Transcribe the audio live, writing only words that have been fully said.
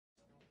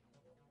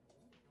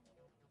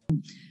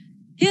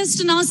Here's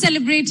to now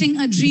celebrating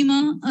a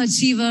dreamer,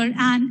 achiever,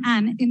 and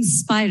an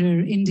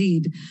inspirer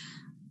indeed.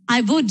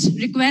 I would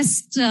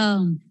request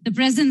the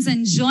presence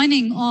and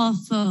joining of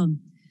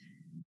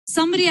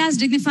somebody as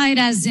dignified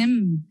as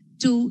him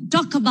to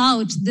talk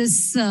about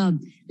this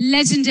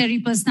legendary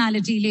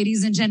personality,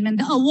 ladies and gentlemen,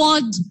 the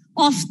award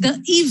of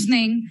the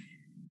evening,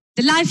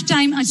 the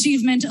Lifetime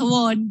Achievement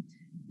Award.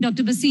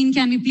 Dr. Bhasin,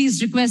 can we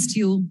please request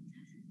you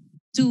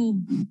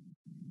to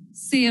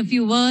say a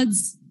few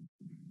words?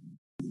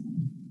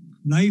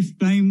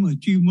 Lifetime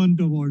Achievement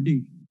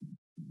Awardee.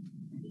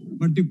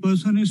 But the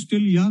person is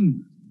still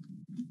young,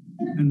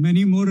 and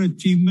many more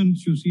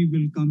achievements, you see,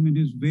 will come in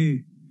his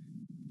way.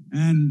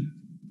 And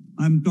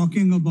I'm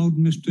talking about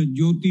Mr.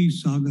 Jyoti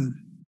Sagar.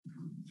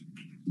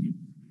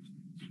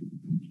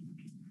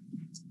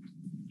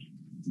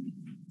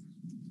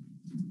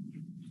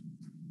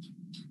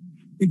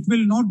 It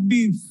will not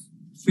be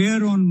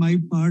fair on my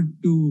part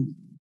to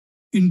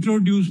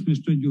introduce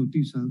Mr.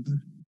 Jyoti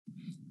Sagar.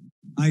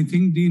 I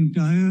think the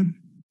entire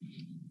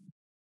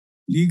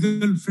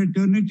legal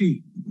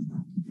fraternity,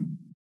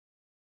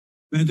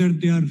 whether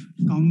they are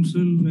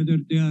counsel, whether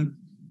they are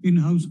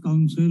in-house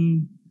counsel,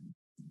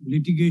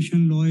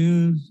 litigation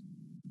lawyers,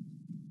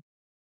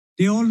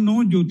 they all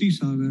know Jyoti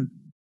Sagar.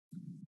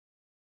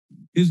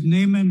 His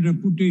name and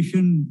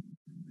reputation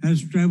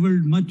has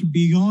traveled much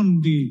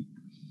beyond the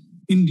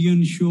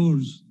Indian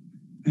shores,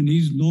 and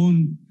he's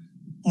known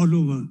all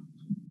over.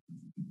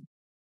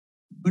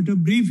 But a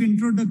brief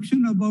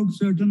introduction about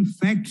certain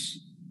facts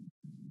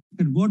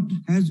and what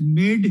has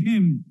made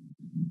him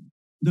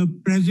the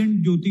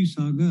present Jyoti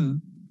Sagar,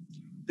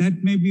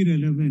 that may be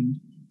relevant.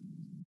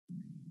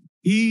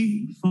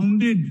 He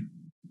founded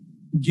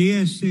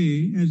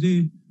JSA as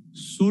a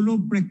solo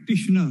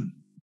practitioner.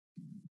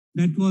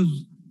 That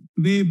was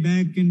way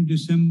back in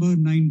December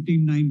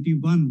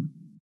 1991.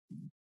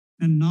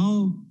 And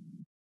now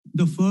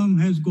the firm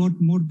has got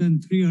more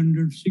than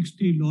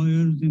 360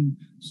 lawyers in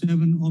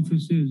 7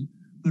 offices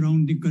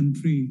around the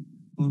country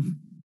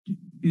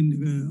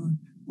in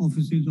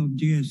offices of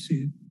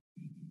JSA.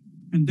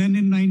 And then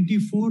in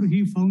 94,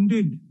 he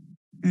founded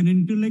an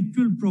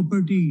intellectual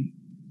property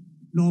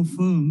law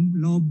firm,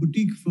 law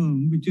boutique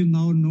firm, which is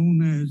now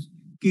known as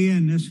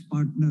K&S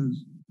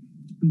Partners.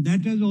 And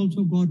that has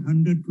also got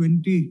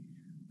 120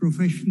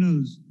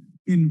 professionals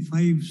in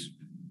 5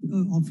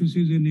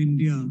 offices in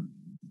India.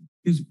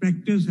 His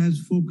practice has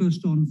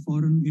focused on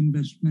foreign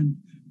investment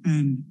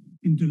and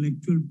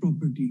intellectual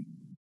property.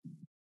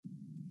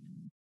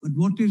 But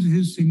what is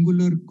his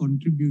singular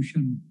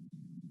contribution?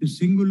 His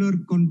singular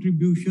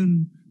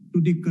contribution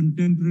to the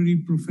contemporary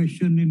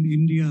profession in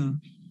India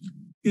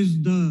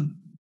is the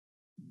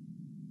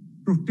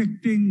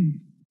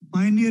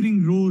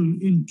pioneering role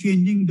in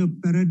changing the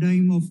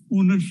paradigm of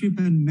ownership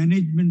and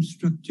management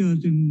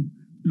structures in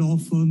law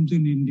firms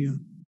in India.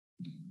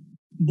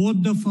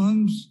 Both the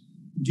firms,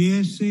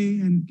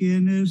 JSA and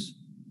K&S,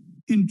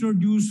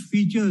 introduce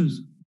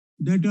features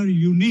that are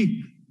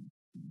unique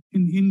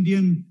in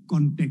Indian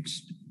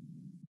context.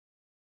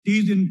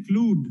 These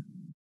include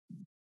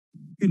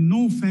a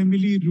no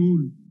family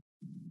rule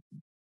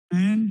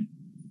and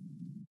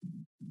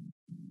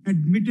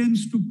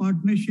admittance to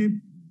partnership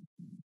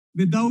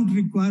without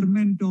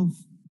requirement of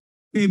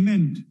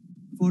payment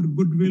for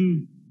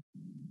goodwill,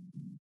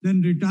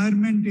 then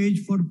retirement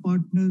age for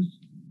partners,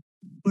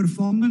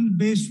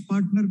 performance-based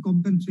partner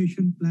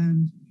compensation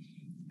plans,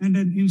 and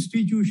an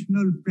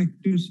institutional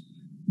practice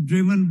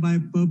driven by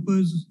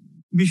purpose,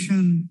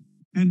 mission,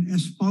 and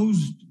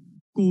espoused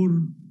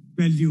core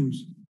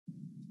values.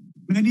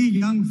 Many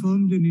young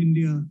firms in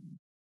India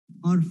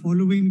are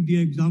following the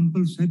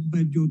example set by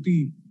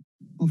Jyoti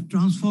of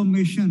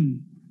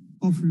transformation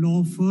of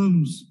law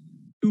firms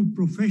to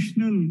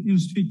professional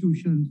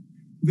institutions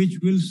which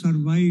will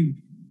survive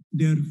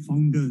their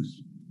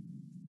founders.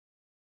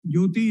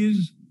 Jyoti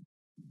is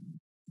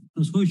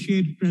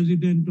Associate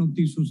President of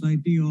the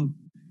Society of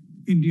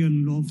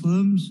Indian Law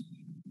Firms.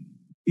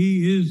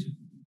 He is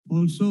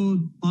also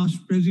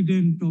past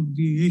President of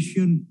the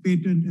Asian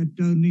Patent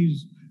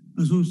Attorneys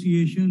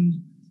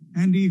Association,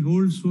 and he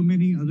holds so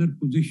many other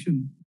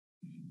positions.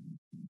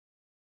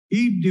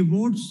 He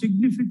devotes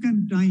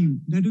significant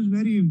time. That is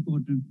very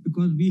important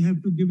because we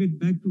have to give it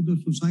back to the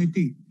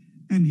society.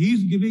 And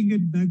he's giving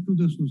it back to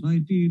the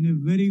society in a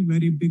very,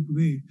 very big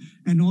way.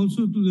 And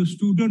also to the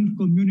student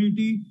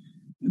community,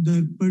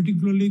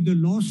 particularly the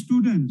law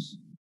students.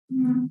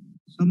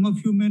 Some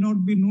of you may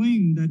not be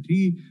knowing that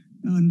he,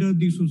 under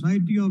the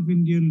Society of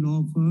Indian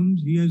Law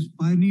Firms, he has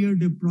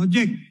pioneered a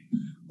project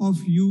of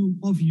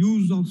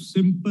use of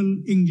simple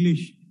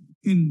English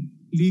in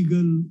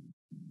legal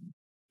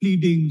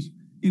pleadings,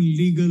 in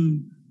legal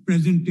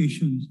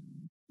presentations.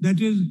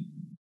 That is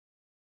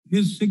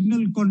his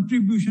signal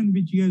contribution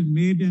which he has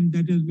made, and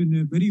that has been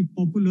a very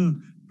popular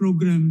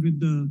program with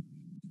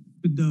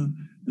the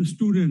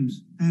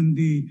students and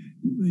the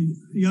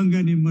young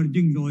and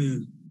emerging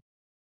lawyers.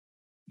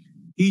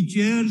 He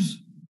chairs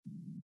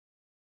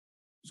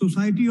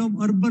Society of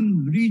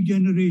Urban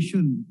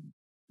Regeneration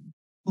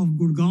of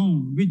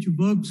Gurgaon, which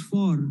works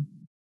for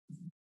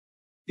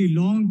the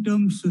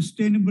long-term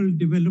sustainable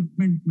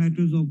development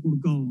matters of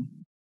Gurgaon.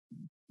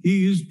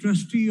 He is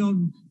trustee of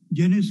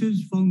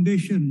Genesis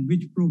Foundation,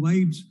 which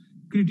provides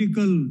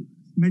critical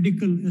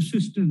medical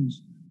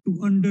assistance to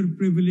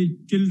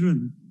underprivileged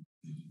children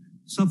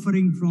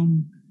suffering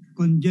from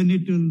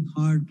congenital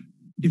heart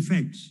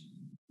defects.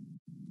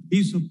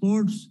 He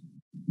supports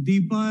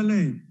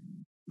Deepalaya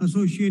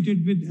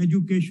associated with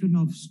education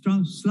of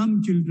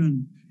slum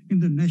children in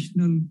the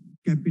National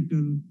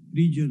Capital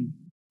Region.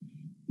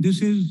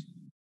 This is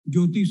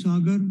Jyoti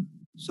Sagar.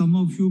 Some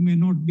of you may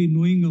not be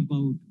knowing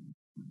about.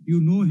 You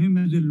know him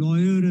as a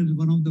lawyer, as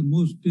one of the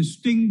most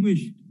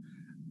distinguished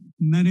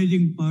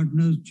managing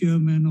partners,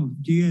 chairman of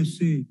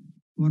JSA,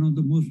 one of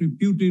the most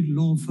reputed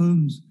law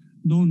firms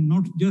known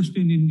not just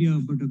in India,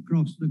 but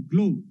across the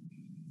globe.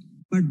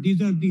 But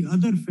these are the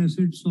other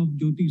facets of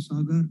Jyoti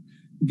Sagar,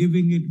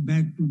 giving it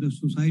back to the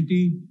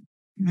society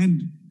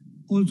and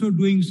also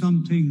doing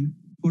something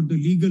for the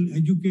legal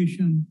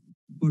education,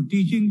 for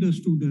teaching the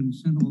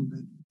students and all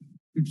that.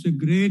 It's a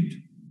great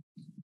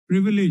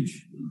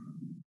privilege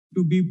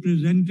to be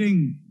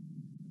presenting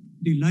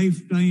the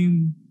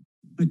Lifetime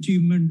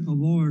Achievement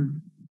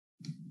Award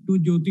to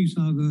Jyoti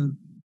Sagar,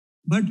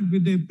 but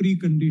with a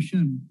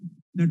precondition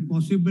that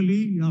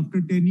possibly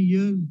after 10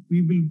 years,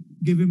 we will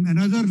give him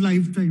another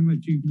Lifetime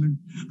Achievement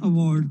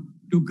Award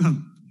to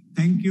come.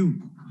 Thank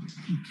you.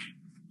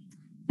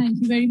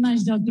 Thank you very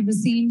much, Dr.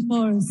 Bhasin,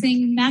 for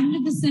saying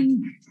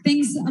magnificent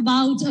things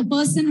about a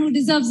person who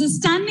deserves a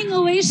standing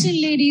ovation,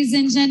 ladies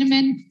and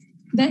gentlemen.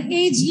 The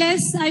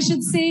ageless, I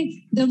should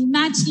say, the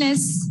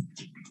matchless.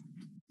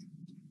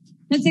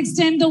 Let's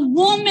extend the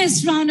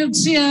warmest round of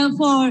cheer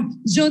for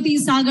Jyoti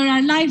Sagar,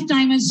 our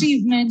Lifetime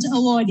Achievement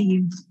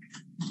Awardee.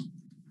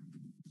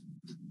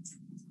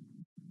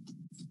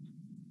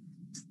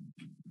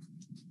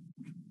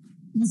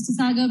 Mr.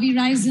 Sagar, we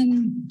rise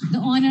in the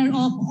honor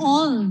of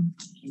all,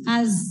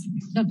 as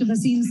Dr.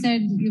 Bhasin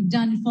said, you've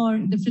done for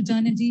the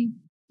fraternity.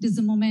 It is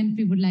a moment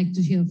we would like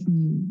to hear from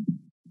you.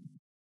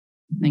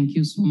 Thank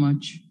you so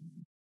much.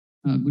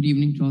 Good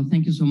evening to all.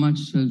 Thank you so much,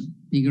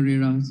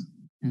 Ligareras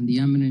and the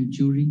eminent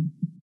jury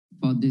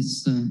for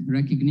this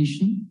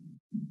recognition.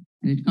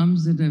 And it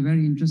comes at a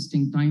very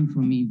interesting time for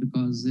me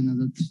because in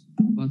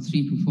about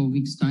 3 to 4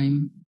 weeks'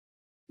 time,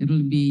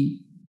 it'll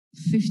be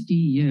 50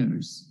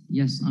 years.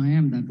 Yes, I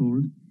am that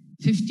old.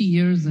 50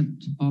 years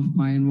of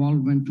my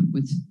involvement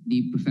with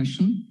the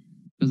profession,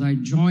 because I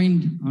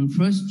joined on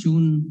 1st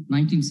June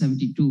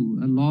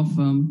 1972 a law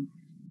firm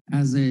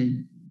as a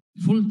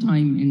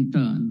full-time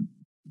intern,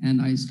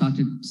 and I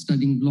started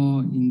studying law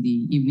in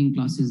the evening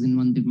classes in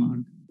Mandir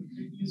Marg.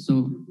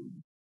 So,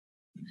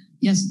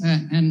 yes,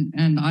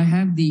 and I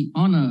have the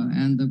honor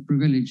and the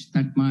privilege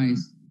that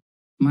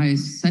my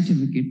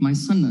certificate, my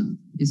sanad,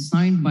 is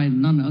signed by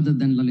none other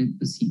than Lalit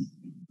Bhasin.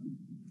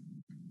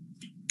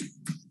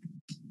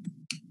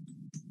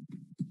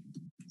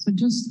 So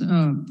just,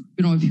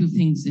 a few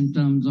things in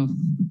terms of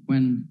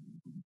when,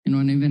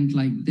 an event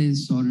like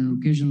this or an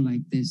occasion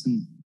like this,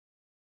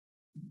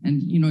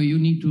 and you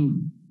need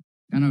to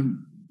kind of,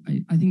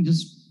 I think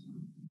just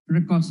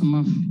record some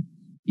of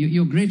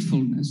your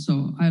gratefulness.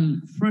 So I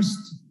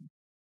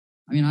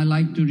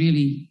like to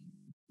really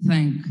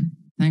thank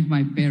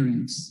my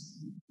parents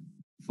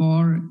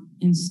for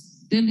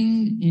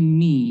instilling in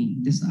me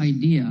this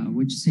idea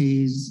which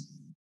says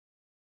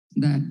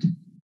that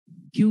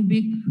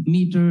cubic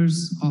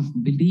meters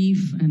of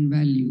belief and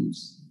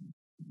values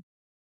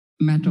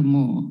matter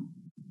more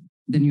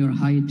than your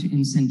height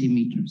in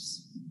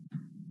centimeters.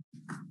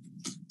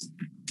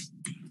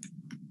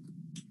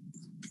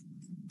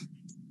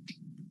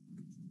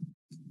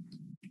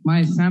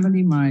 My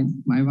family, my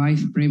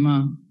wife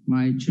Prema,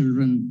 my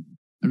children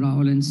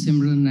Rahul and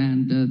Simran,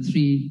 and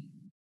 3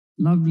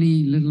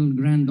 lovely little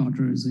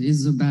granddaughters,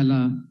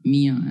 Isabella,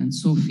 Mia, and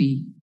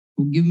Sophie,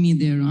 who give me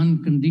their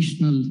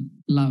unconditional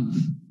love,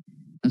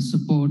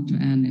 support,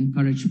 and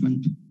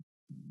encouragement.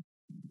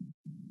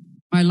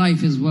 My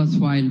life is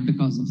worthwhile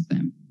because of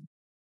them.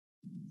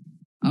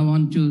 I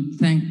want to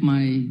thank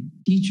my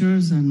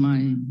teachers and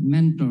my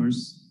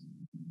mentors.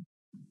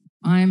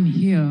 I am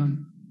here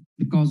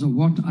because of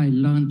what I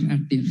learned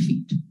at their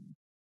feet.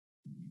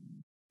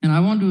 And I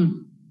want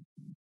to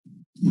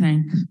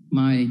thank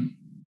my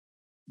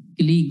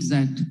colleagues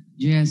at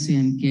JSA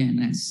and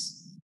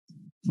K&S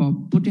for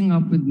putting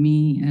up with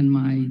me and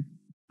my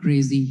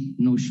crazy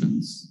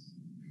notions.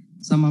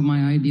 Some of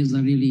my ideas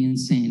are really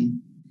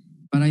insane,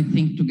 but I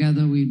think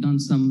together we've done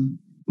some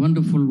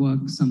wonderful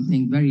work,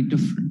 something very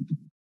different.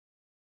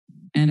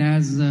 And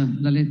as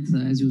Lalit,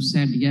 as you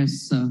said,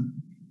 yes,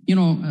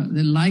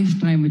 the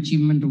Lifetime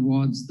Achievement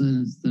Awards,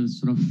 the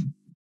sort of,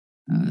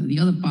 the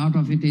other part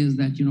of it is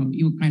that,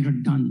 you're kind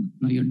of done.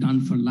 You're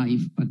done for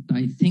life. But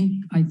I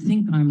think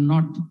I'm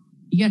not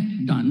yet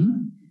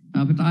done.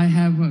 But I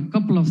have a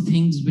couple of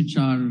things which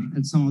are,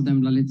 and some of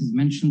them Lalit has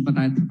mentioned, but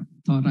I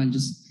thought I'll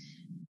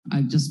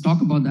just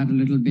talk about that a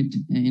little bit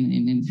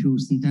in a few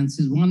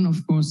sentences. One,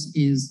 of course,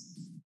 is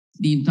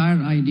the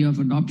entire idea of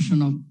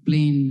adoption of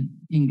plain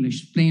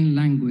English, plain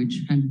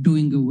language, and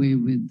doing away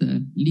with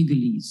the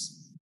legalese.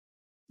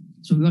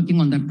 So we're working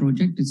on that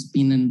project. It's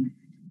been in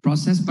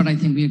process, but I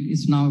think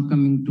it's now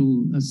coming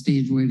to a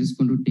stage where it's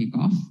going to take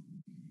off.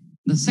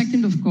 The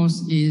second, of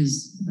course,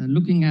 is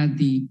looking at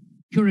the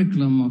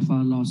curriculum of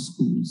our law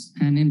schools,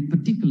 and in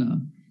particular,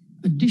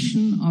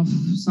 addition of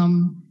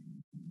some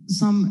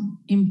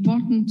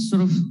important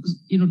sort of,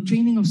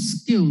 training of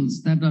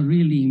skills that are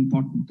really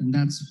important, and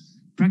that's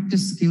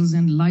practice skills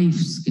and life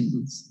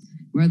skills,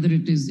 whether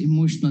it is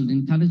emotional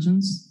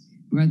intelligence,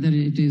 whether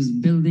it is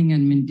building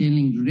and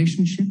maintaining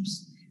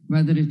relationships,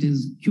 whether it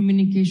is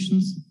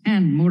communications,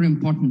 and more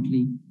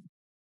importantly,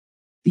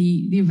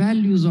 the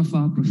values of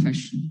our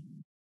profession.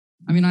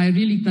 I mean, I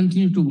really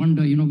continue to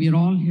wonder, we're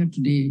all here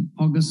today,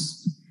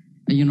 August,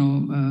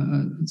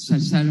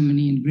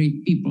 ceremony and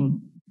great people.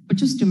 But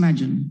just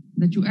imagine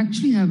that you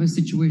actually have a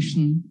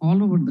situation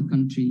all over the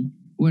country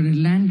where a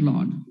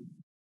landlord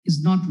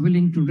is not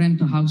willing to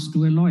rent a house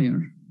to a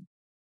lawyer.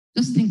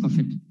 Just think of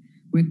it,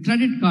 where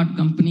credit card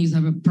companies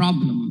have a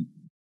problem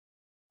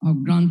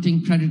of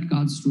granting credit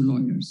cards to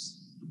lawyers.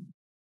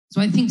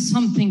 So I think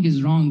something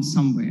is wrong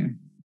somewhere,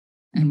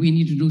 and we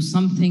need to do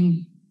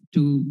something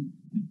to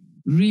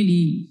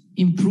really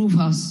improve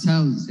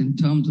ourselves in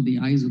terms of the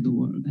eyes of the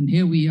world. And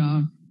here we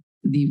are,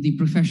 the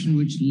profession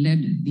which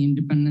led the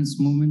independence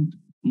movement,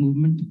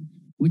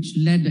 which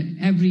led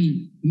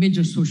every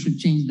major social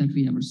change that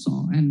we ever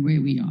saw, and where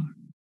we are.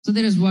 So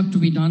there is work to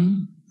be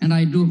done, and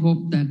I do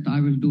hope that I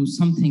will do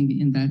something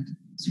in that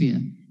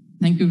sphere.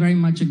 Thank you very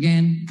much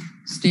again.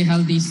 Stay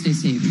healthy, stay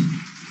safe.